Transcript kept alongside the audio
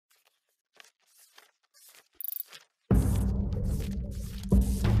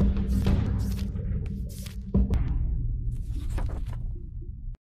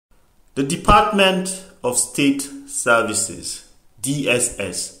The Department of State Services,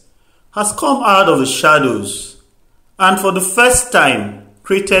 DSS, has come out of the shadows and for the first time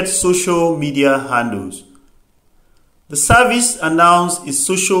created social media handles. The service announced its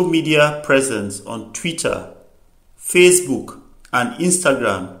social media presence on Twitter, Facebook, and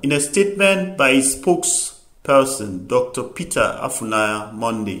Instagram in a statement by its spokesperson, Dr. Peter Afunaya,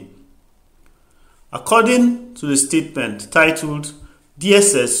 Monday. According to the statement titled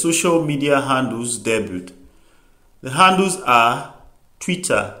DSS Social Media Handles Debut, the handles are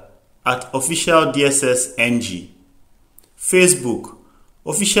Twitter at official DSS NG, Facebook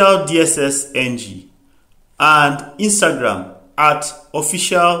official DSS NG, and Instagram at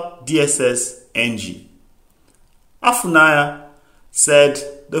official DSS NG. Afunaya said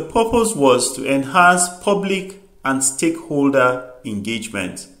the purpose was to enhance public and stakeholder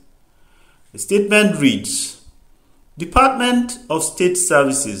engagement. The statement reads, Department of State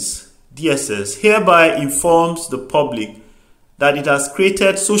Services, DSS, hereby informs the public that it has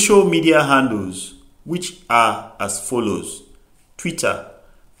created social media handles which are as follows: Twitter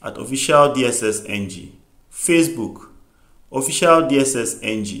at official DSS NG, Facebook official DSS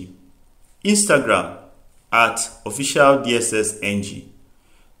NG, Instagram at official DSS NG.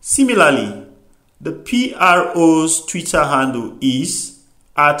 Similarly, the PRO's Twitter handle is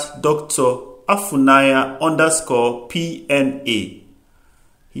at Dr. Afunaya_PNA.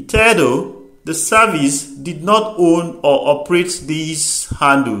 Hitherto, the service did not own or operate these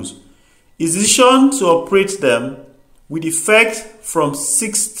handles. Its decision to operate them with effect from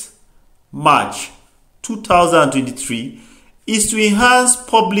 6th March 2023 is to enhance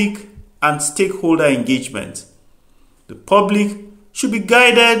public and stakeholder engagement. The public should be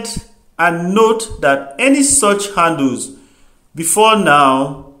guided and note that any such handles before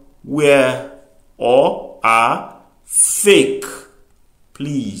now were or are fake.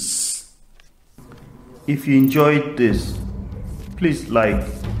 Please. If you enjoyed this, please like,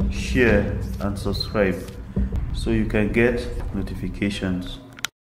 share, and subscribe so you can get notifications.